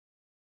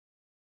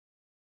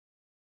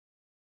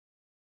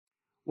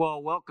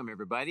Well, welcome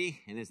everybody,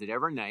 and is it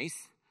ever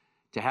nice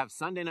to have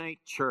Sunday night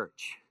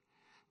church?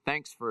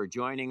 Thanks for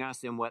joining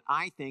us in what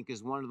I think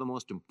is one of the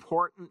most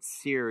important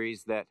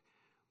series that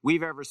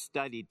we've ever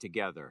studied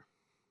together.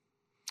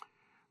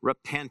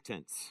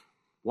 Repentance.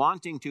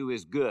 Wanting to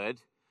is good,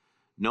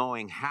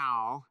 knowing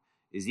how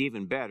is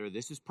even better.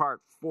 This is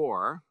part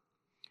 4,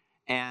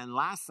 and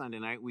last Sunday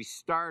night we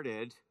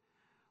started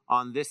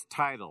on this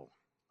title,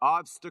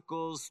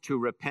 Obstacles to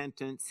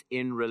Repentance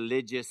in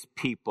Religious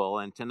People.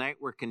 And tonight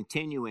we're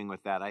continuing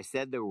with that. I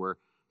said there were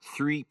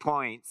 3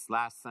 points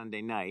last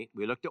Sunday night.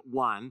 We looked at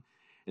 1,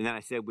 and then I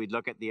said we'd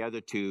look at the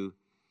other 2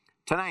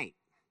 tonight.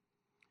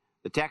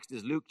 The text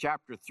is Luke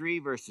chapter 3,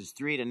 verses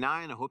 3 to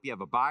 9. I hope you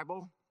have a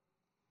Bible.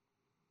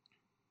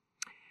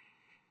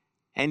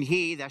 And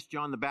he, that's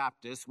John the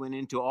Baptist, went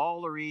into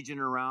all the region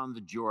around the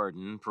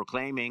Jordan,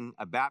 proclaiming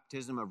a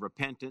baptism of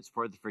repentance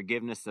for the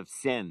forgiveness of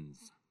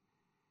sins.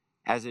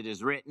 As it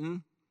is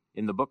written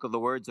in the book of the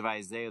words of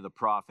Isaiah the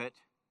prophet,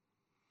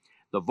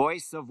 the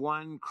voice of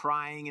one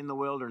crying in the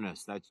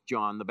wilderness, that's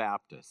John the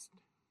Baptist.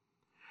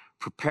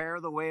 Prepare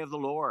the way of the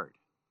Lord,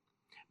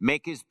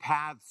 make his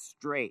paths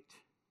straight,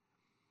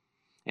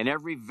 and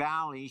every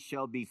valley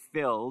shall be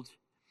filled,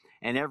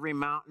 and every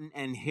mountain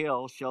and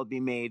hill shall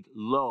be made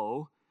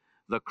low,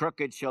 the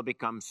crooked shall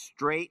become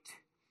straight,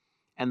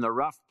 and the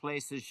rough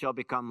places shall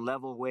become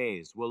level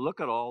ways. We'll look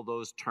at all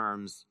those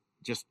terms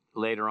just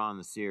later on in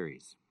the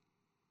series.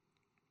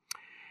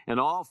 And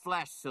all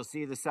flesh shall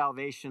see the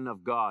salvation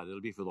of God.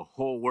 It'll be for the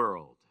whole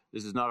world.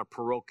 This is not a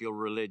parochial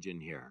religion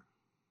here.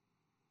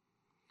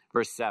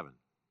 Verse 7.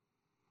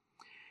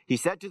 He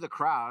said to the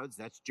crowds,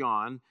 that's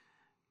John,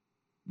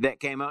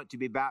 that came out to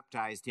be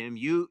baptized him,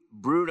 you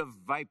brood of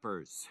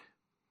vipers,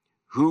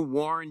 who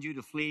warned you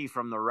to flee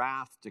from the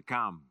wrath to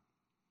come?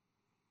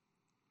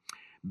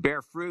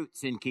 Bear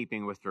fruits in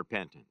keeping with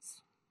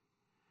repentance.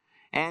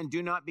 And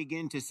do not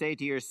begin to say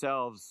to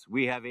yourselves,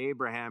 we have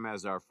Abraham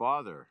as our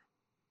father.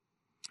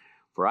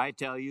 For I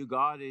tell you,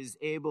 God is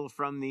able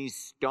from these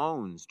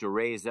stones to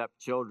raise up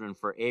children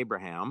for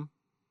Abraham.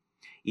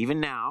 Even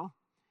now,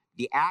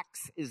 the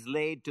axe is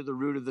laid to the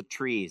root of the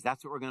trees.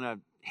 That's what we're going to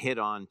hit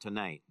on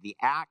tonight. The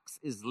axe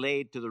is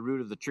laid to the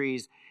root of the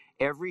trees.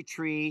 Every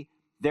tree,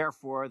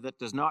 therefore, that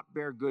does not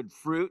bear good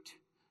fruit.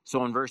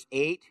 So in verse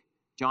 8,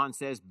 John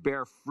says,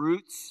 bear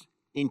fruits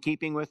in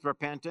keeping with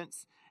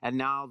repentance. And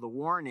now the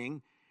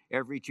warning,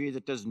 every tree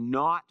that does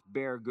not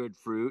bear good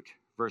fruit,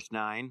 verse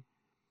 9,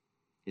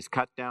 is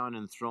cut down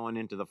and thrown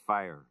into the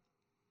fire.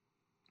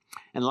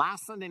 And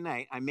last Sunday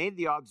night, I made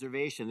the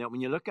observation that when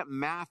you look at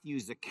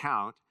Matthew's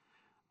account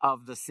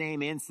of the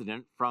same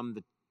incident from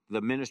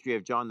the ministry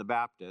of John the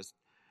Baptist,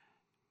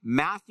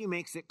 Matthew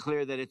makes it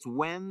clear that it's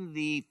when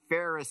the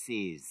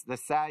Pharisees, the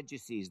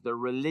Sadducees, the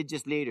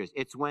religious leaders,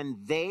 it's when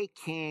they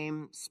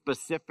came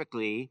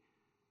specifically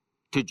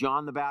to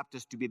John the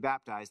Baptist to be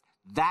baptized,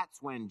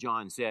 that's when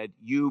John said,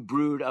 you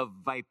brood of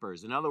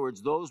vipers. In other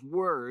words, those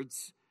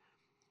words,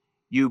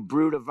 you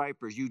brood of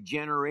vipers, you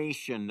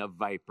generation of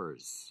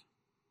vipers.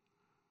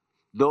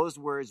 Those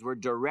words were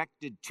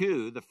directed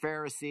to the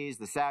Pharisees,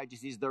 the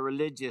Sadducees, the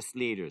religious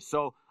leaders.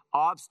 So,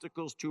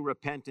 obstacles to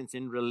repentance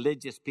in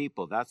religious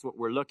people. That's what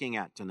we're looking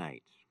at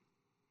tonight.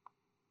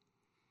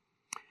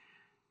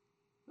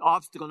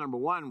 Obstacle number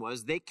 1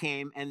 was they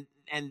came and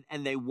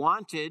they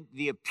wanted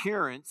the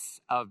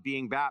appearance of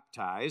being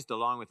baptized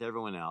along with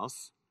everyone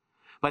else,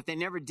 but they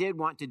never did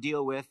want to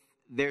deal with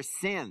their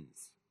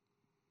sins.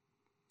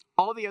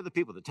 All the other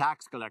people, the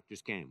tax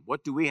collectors came.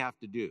 What do we have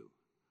to do?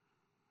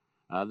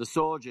 The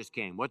soldiers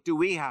came. What do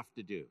we have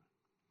to do?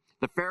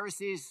 The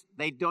Pharisees,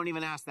 they don't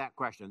even ask that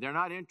question. They're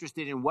not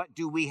interested in what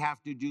do we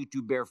have to do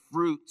to bear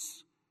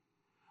fruits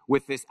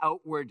with this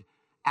outward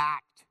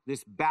act,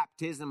 this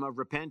baptism of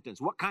repentance.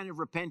 What kind of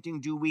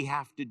repenting do we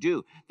have to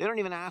do? They don't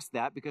even ask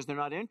that because they're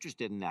not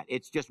interested in that.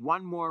 It's just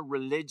one more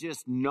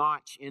religious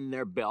notch in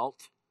their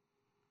belt.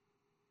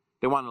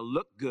 They want to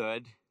look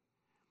good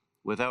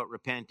without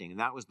repenting. And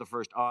that was the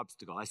first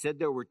obstacle. I said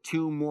there were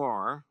 2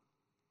 more.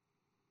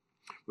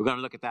 We're going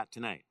to look at that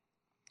tonight.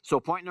 So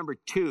point number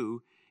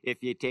 2,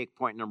 if you take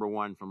point number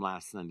 1 from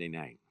last Sunday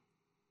night.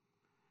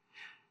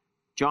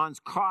 John's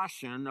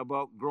caution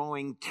about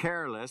growing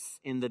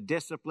careless in the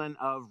discipline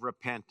of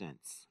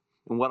repentance.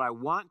 And what I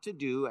want to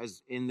do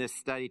as in this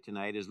study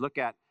tonight is look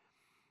at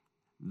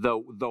the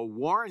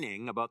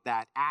warning about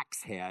that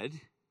axe head,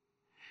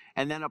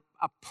 and then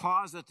a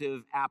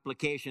positive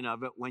application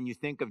of it when you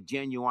think of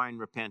genuine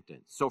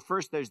repentance. So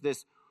first there's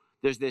this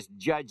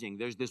judging,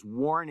 there's this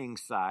warning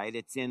side.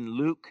 It's in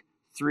Luke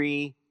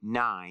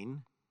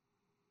 3:9.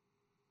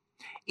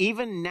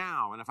 Even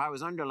now, and if I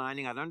was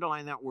underlining, I'd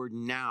underline that word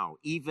now.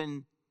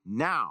 Even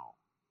now,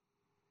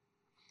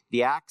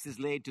 the axe is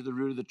laid to the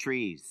root of the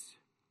trees.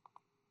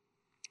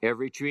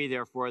 Every tree,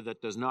 therefore,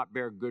 that does not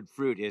bear good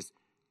fruit is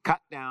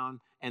cut down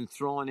and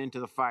thrown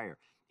into the fire.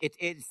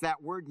 It's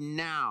that word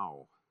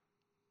now.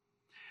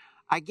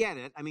 I get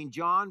it. I mean,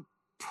 John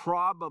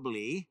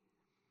probably,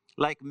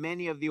 like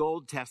many of the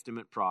Old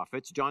Testament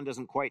prophets, John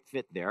doesn't quite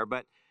fit there,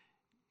 but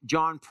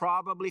John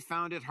probably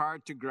found it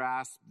hard to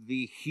grasp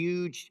the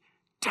huge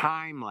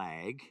time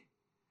lag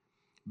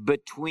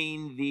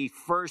between the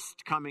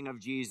first coming of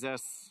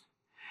Jesus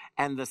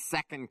and the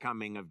second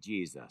coming of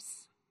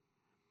Jesus.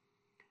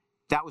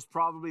 That was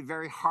probably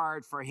very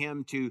hard for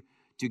him to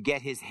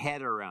get his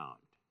head around.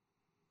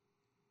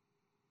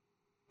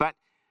 But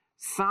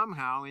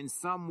somehow, in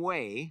some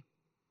way,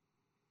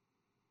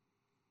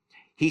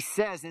 he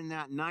says in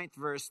that 9th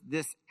verse,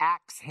 this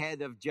axe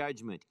head of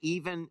judgment,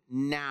 even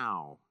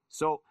now.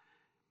 So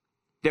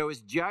there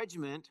was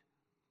judgment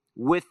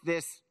with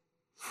this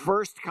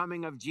first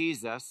coming of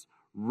Jesus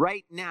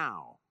right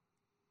now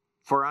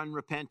for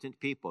unrepentant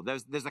people.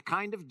 There's a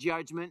kind of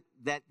judgment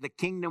that the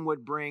kingdom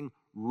would bring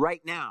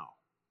right now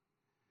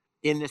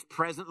in this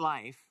present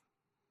life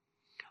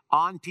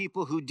on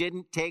people who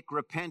didn't take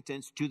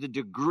repentance to the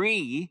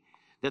degree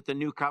that the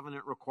new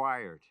covenant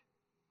required.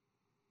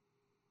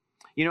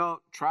 You know,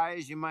 try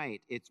as you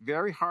might, it's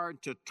very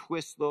hard to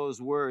twist those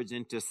words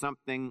into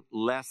something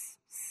less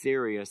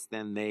serious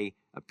than they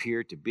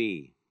appear to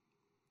be.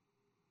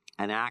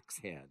 An axe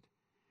head,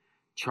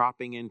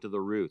 chopping into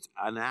the roots,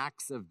 an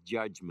axe of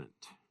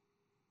judgment.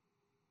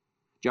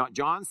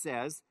 John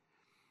says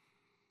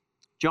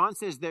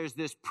there's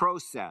this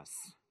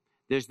process.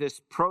 There's this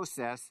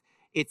process.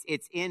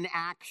 It's in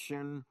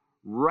action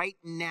right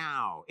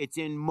now. It's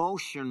in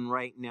motion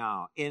right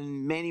now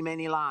in many,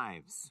 many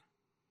lives.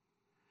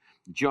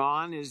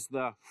 John is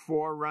the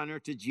forerunner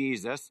to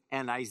Jesus,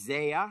 and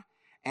Isaiah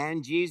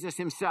and Jesus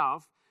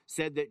himself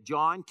said that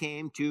John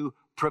came to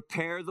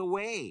prepare the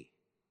way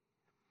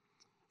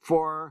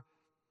for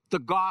the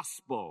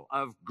gospel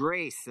of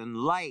grace and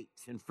light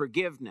and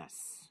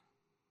forgiveness.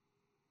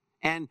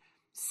 And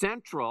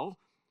central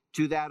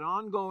to that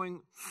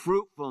ongoing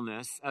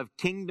fruitfulness of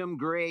kingdom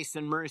grace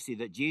and mercy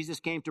that Jesus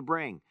came to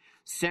bring,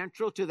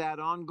 central to that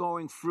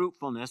ongoing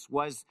fruitfulness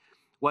was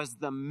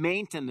the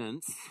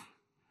maintenance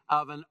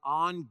of an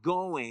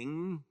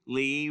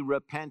ongoingly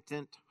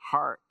repentant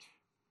heart.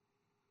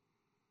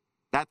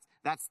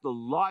 That's the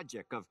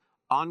logic of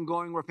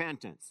ongoing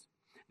repentance.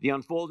 The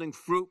unfolding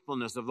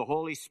fruitfulness of the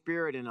Holy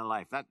Spirit in a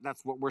life.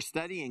 That's what we're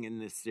studying in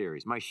this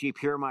series. My sheep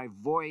hear my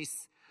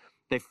voice.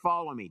 They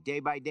follow me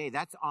day by day.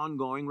 That's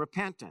ongoing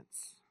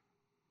repentance.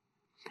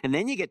 And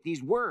then you get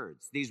these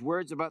words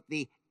about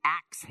the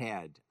axe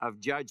head of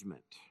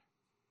judgment.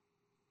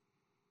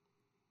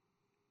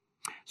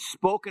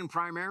 Spoken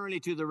primarily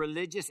to the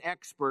religious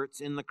experts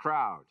in the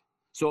crowd.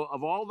 So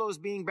of all those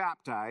being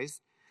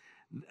baptized,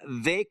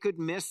 they could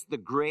miss the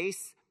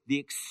grace, the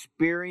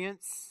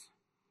experience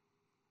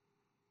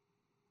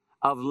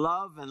of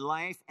love and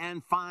life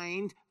and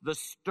find the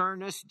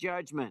sternest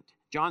judgment.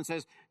 John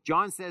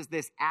says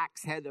this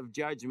axe head of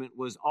judgment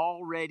was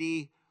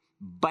already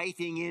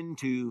biting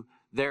into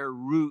their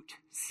root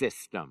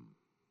system.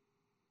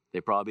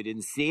 They probably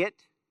didn't see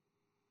it.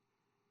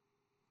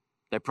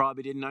 They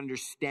probably didn't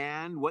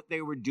understand what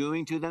they were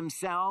doing to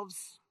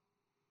themselves.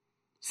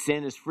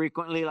 Sin is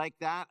frequently like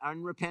that.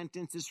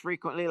 Unrepentance is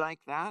frequently like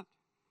that.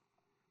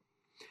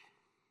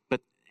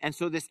 And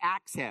so this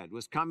axe head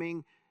was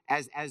coming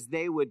as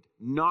they would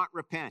not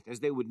repent, as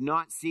they would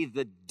not see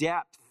the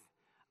depth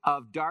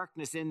of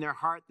darkness in their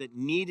heart that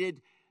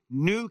needed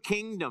new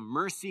kingdom,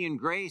 mercy and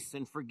grace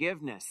and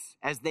forgiveness.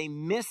 As they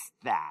missed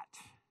that,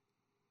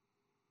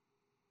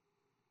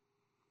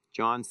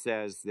 John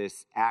says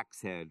this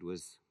axe head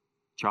was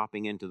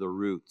chopping into the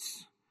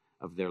roots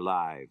of their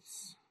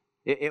lives.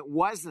 It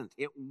wasn't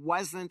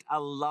a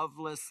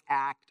loveless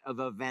act of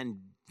a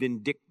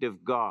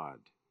vindictive God.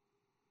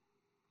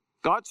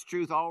 God's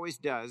truth always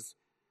does,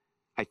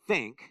 I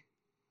think,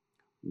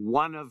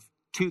 one of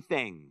two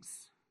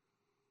things.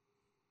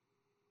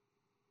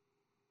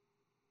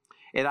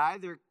 It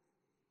either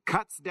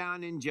cuts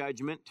down in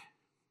judgment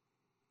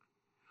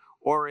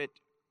or it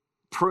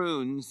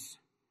prunes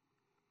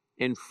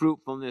in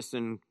fruitfulness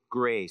and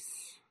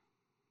grace.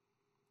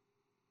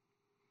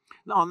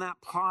 Now, on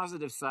that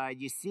positive side,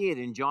 you see it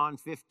in John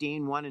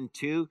 15, 1 and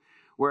 2,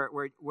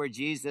 where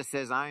Jesus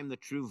says, I am the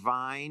true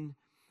vine,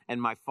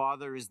 and my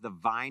Father is the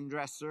vine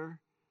dresser,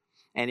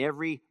 and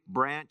every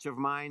branch of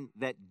mine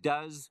that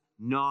does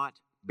not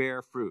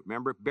bear fruit.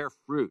 Remember, bear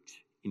fruit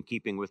in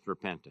keeping with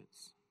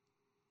repentance.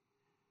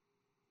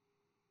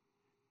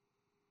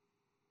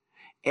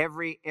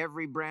 Every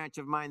branch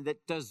of mine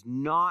that does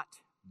not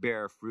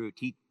bear fruit,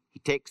 he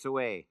takes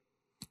away.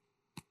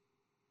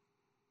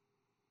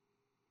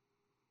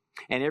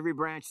 And every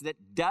branch that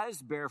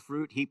does bear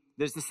fruit,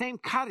 there's the same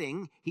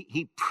cutting,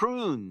 he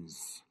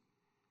prunes.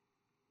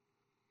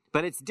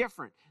 But it's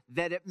different,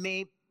 that it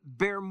may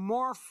bear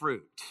more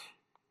fruit.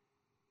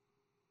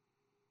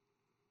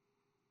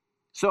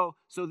 So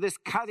this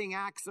cutting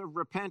axe of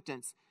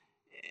repentance,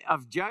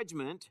 of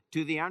judgment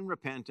to the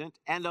unrepentant,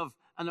 and of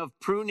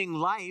pruning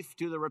life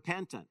to the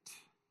repentant.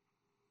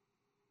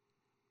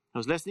 I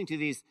was listening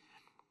to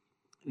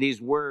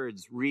these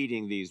words,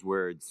 reading these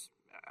words.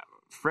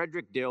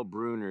 Frederick Dale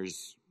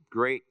Bruner's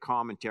great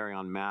commentary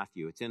on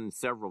Matthew. It's in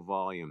several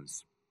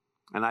volumes,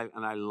 and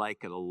I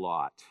like it a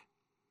lot.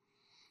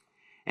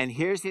 And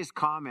here's his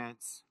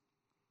comments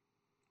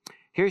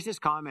Here's his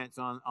comments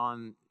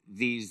on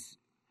these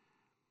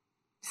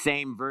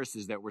same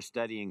verses that we're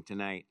studying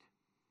tonight.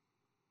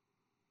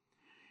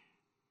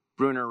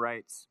 Bruner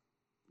writes,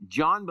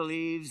 John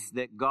believes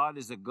that God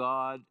is a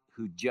God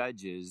who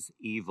judges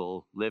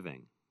evil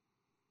living.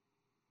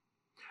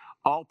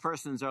 All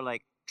persons are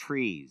like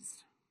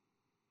trees.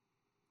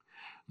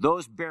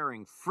 Those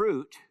bearing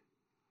fruit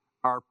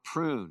are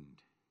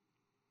pruned.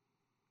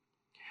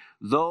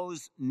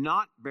 Those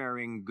not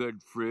bearing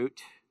good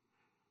fruit,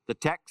 the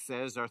text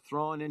says, are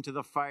thrown into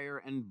the fire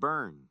and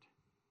burned.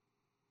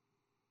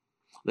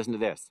 Listen to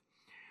this.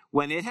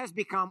 When it has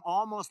become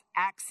almost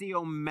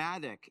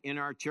axiomatic in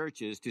our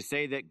churches to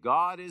say that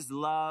God is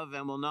love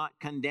and will not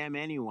condemn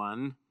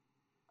anyone,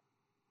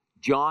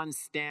 John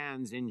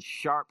stands in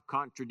sharp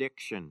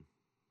contradiction.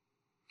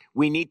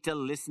 We need to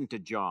listen to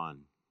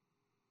John.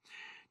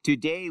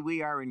 Today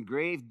we are in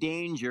grave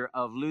danger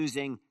of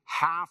losing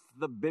half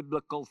the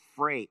biblical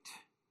freight,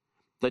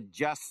 the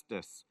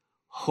justice,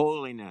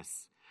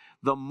 holiness,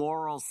 the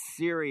moral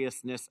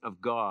seriousness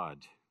of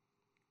God.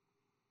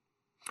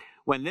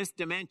 When this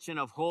dimension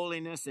of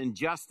holiness and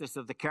justice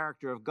of the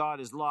character of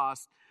God is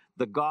lost,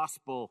 the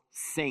gospel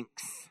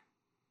sinks.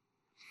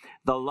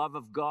 The love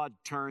of God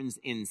turns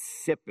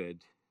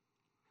insipid,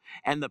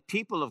 and the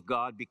people of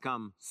God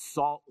become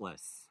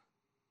saltless.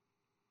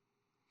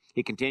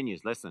 He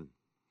continues, listen.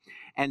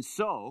 And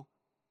so,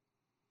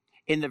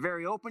 in the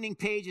very opening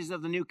pages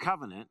of the New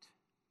Covenant,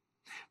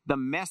 the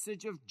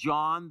message of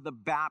John the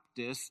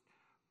Baptist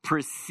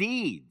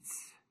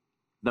precedes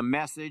the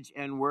message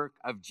and work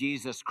of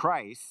Jesus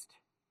Christ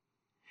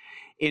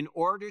in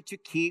order to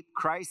keep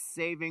Christ's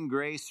saving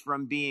grace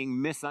from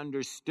being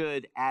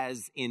misunderstood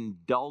as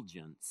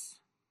indulgence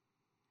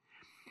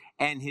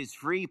and his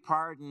free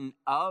pardon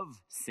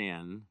of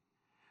sin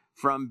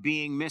from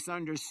being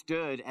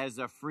misunderstood as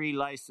a free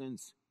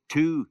license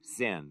to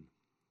sin.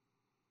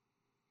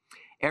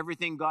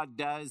 Everything God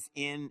does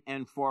in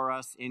and for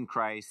us in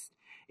Christ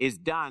is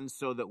done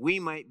so that we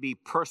might be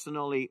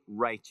personally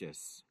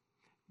righteous.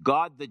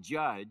 God the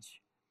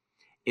judge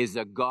is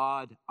a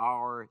God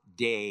our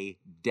day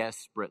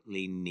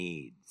desperately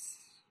needs.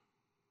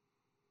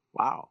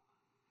 Wow.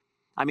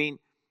 I mean,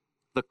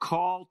 the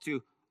call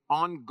to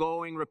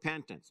ongoing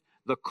repentance,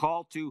 the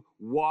call to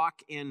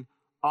walk in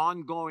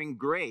ongoing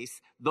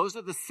grace, those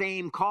are the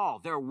same call.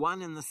 They're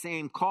one and the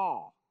same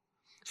call.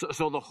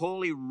 So the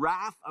holy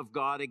wrath of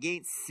God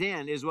against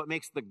sin is what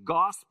makes the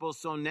gospel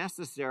so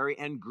necessary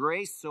and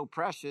grace so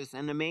precious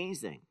and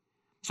amazing.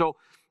 So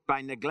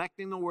by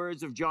neglecting the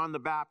words of John the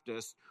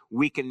Baptist,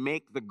 we can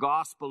make the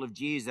gospel of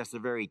Jesus a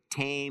very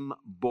tame,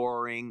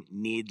 boring,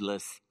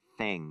 needless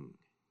thing.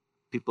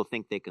 People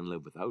think they can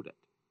live without it.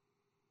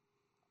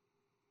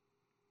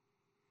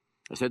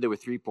 I said there were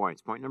 3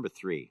 points. Point number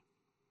 3.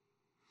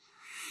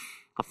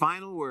 A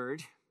final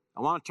word.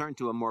 I want to turn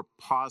to a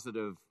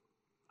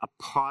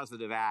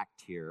positive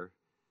act here.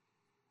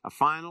 A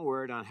final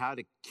word on how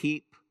to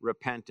keep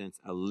repentance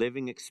a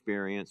living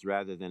experience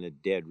rather than a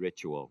dead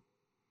ritual.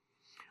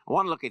 I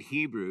want to look at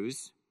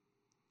Hebrews.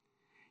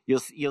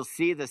 You'll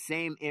see the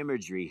same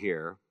imagery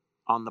here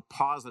on the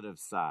positive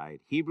side.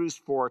 Hebrews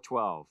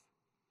 4:12.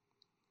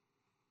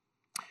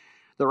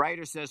 The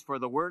writer says, "For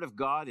the word of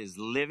God is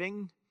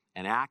living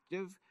and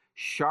active,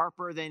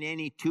 sharper than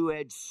any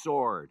two-edged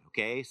sword."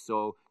 Okay,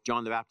 so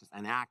John the Baptist,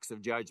 an axe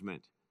of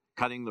judgment,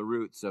 cutting the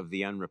roots of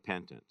the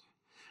unrepentant.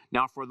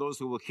 Now, for those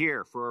who will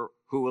hear, for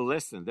who will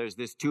listen, there's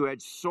this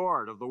two-edged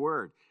sword of the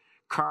word,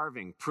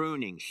 carving,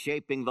 pruning,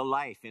 shaping the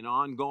life in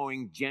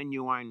ongoing,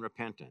 genuine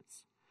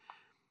repentance.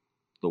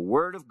 The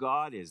word of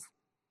God is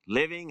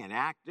living and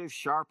active,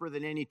 sharper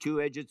than any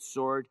two-edged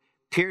sword,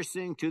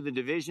 piercing to the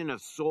division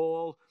of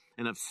soul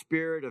and of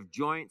spirit, of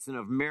joints and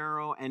of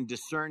marrow, and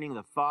discerning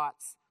the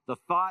thoughts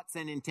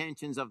and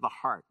intentions of the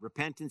heart.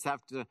 Repentance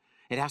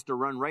has to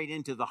run right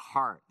into the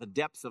heart, the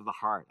depths of the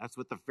heart. That's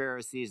what the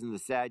Pharisees and the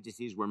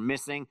Sadducees were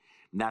missing,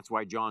 and that's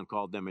why John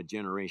called them a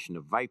generation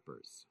of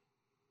vipers.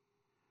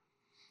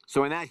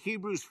 So in that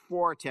Hebrews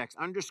 4 text,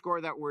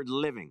 underscore that word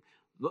living.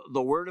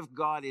 The word of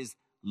God is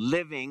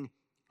living,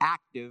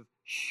 active,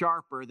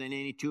 sharper than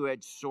any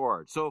two-edged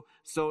sword. So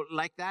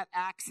like that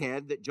axe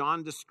head that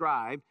John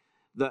described,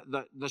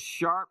 the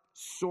sharp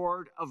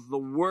sword of the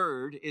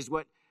word is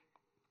what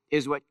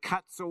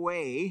cuts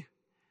away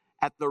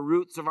at the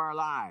roots of our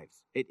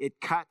lives.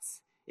 It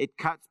cuts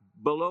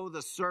below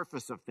the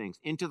surface of things,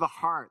 into the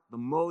heart, the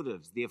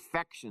motives, the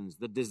affections,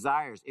 the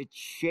desires. It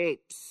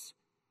shapes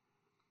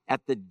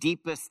at the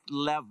deepest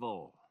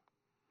level.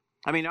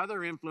 I mean,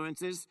 other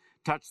influences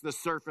touch the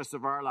surface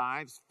of our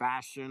lives: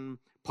 fashion,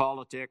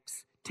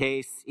 politics,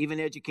 tastes, even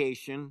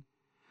education.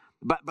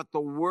 But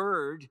the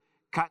word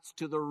cuts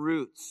to the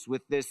roots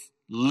with this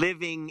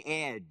living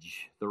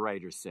edge, the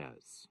writer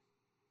says.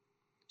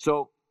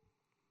 So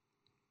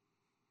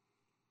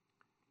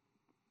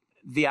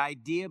the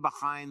idea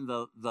behind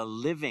the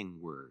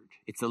living word,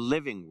 it's a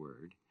living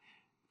word.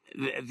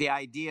 The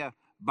idea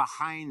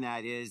behind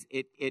that is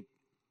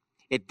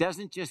it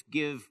doesn't just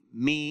give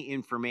me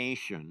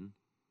information.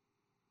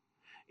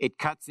 It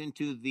cuts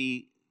into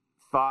the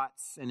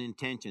thoughts and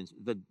intentions,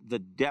 the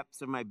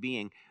depths of my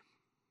being.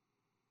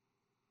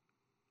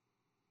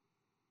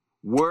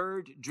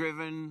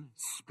 Word-driven,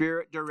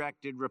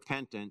 spirit-directed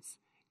repentance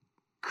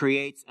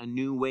creates a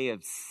new way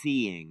of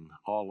seeing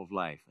all of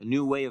life, a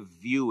new way of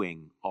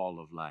viewing all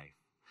of life.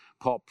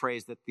 Paul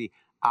prays that the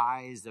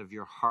eyes of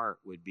your heart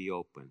would be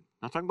open. I'm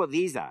not talking about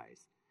these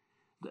eyes.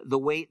 The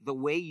way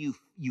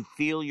you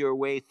feel your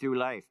way through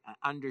life,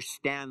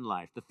 understand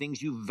life, the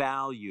things you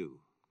value.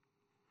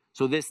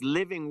 So this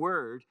living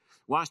word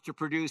wants to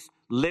produce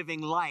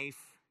living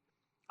life,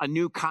 a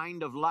new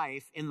kind of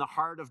life in the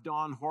heart of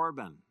Don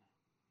Horban.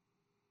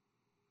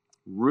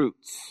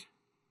 Roots.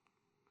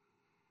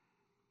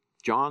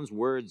 John's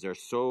words are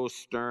so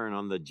stern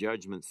on the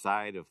judgment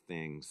side of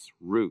things.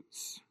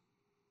 Roots.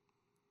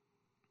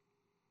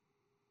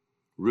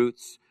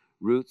 Roots,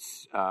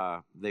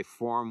 they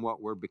form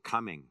what we're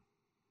becoming.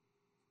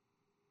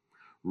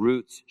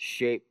 Roots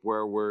shape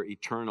where we're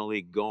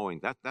eternally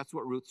going. That's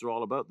what roots are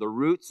all about. The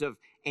roots of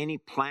any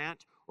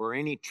plant or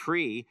any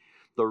tree,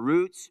 the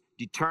roots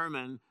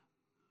determine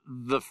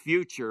the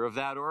future of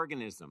that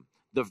organism.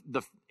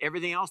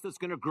 Everything else that's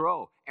going to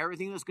grow,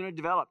 everything that's going to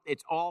develop,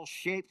 it's all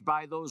shaped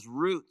by those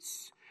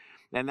roots.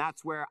 And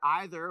that's where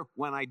either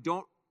when I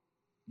don't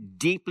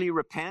deeply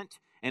repent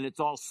and it's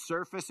all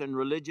surface and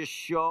religious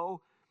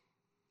show,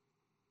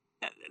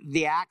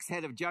 the axe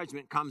head of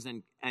judgment comes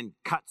and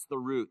cuts the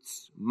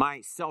roots.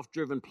 My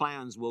self-driven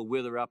plans will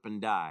wither up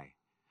and die.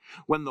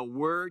 When the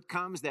word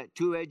comes, that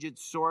two-edged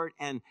sword,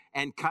 and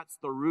cuts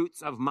the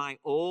roots of my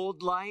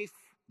old life,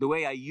 the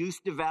way I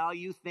used to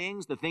value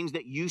things, the things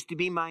that used to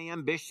be my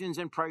ambitions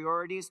and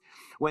priorities,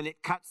 when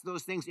it cuts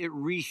those things, it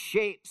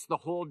reshapes the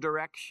whole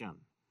direction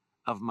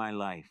of my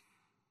life.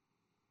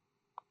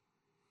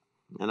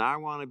 And I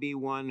want to be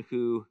one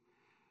who,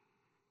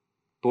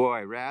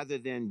 rather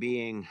than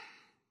being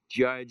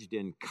judged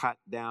and cut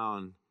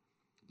down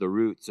the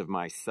roots of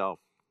myself,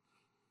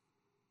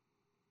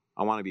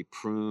 I want to be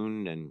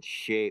pruned and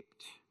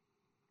shaped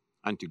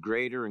unto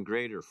greater and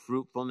greater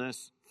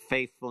fruitfulness,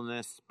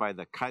 faithfulness by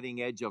the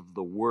cutting edge of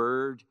the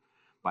word,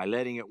 by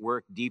letting it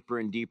work deeper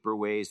and deeper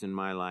ways in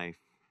my life.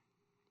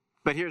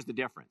 But here's the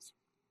difference.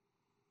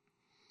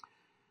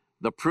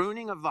 The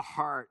pruning of the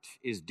heart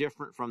is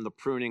different from the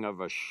pruning of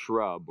a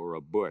shrub or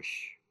a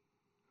bush.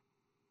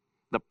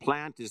 The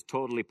plant is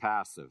totally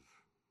passive.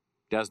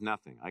 Does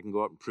nothing. I can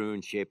go out and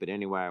prune, shape it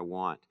any way I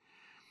want.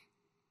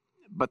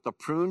 But the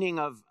pruning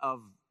of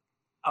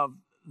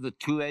the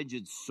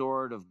two-edged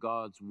sword of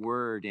God's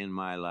word in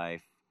my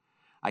life,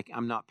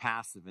 I'm not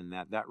passive in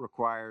that. That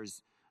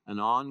requires an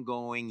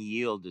ongoing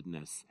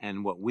yieldedness.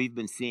 And what we've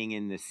been seeing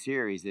in this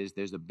series is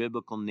there's a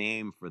biblical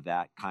name for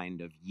that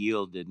kind of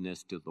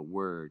yieldedness to the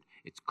word.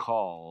 It's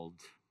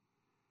called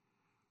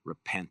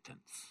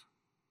repentance.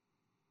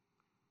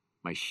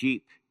 My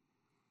sheep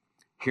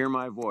hear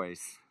my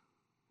voice,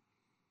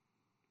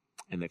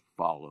 and they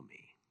follow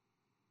me.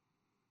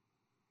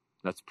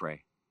 Let's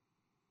pray.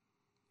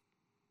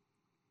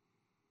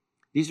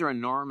 These are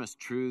enormous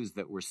truths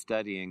that we're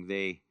studying.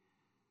 They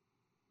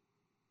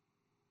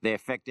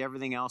affect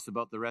everything else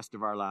about the rest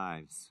of our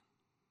lives.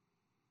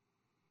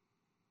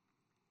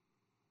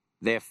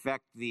 They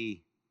affect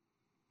the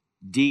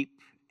deep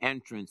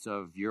entrance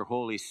of your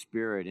Holy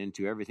Spirit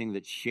into everything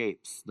that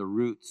shapes the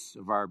roots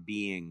of our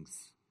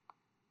beings.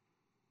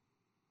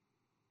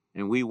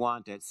 And we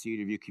want at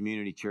Cedar View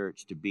Community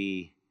Church to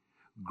be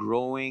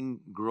growing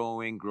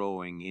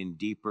in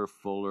deeper,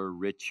 fuller,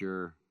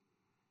 richer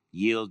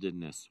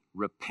yieldedness,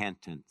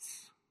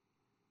 repentance.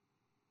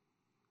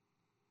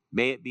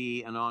 May it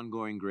be an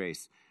ongoing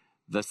grace.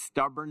 The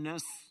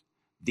stubbornness,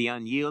 the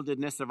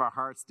unyieldedness of our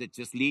hearts that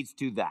just leads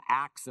to the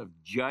acts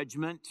of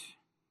judgment,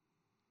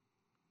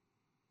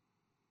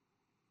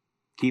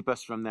 keep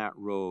us from that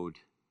road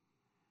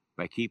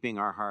by keeping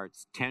our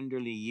hearts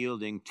tenderly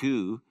yielding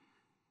to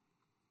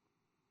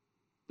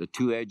the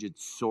two-edged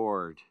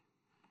sword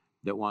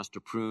that wants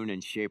to prune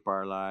and shape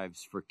our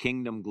lives for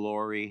kingdom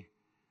glory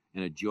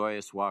and a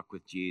joyous walk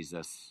with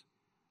Jesus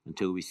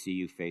until we see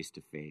you face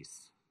to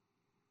face.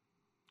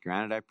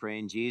 Granted, I pray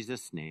in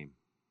Jesus' name.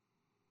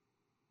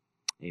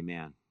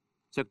 Amen.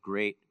 It's a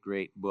great,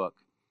 great book.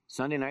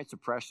 Sunday nights are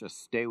precious.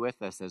 Stay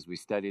with us as we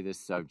study this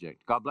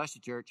subject. God bless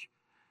you, church.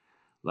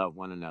 Love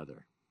one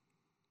another.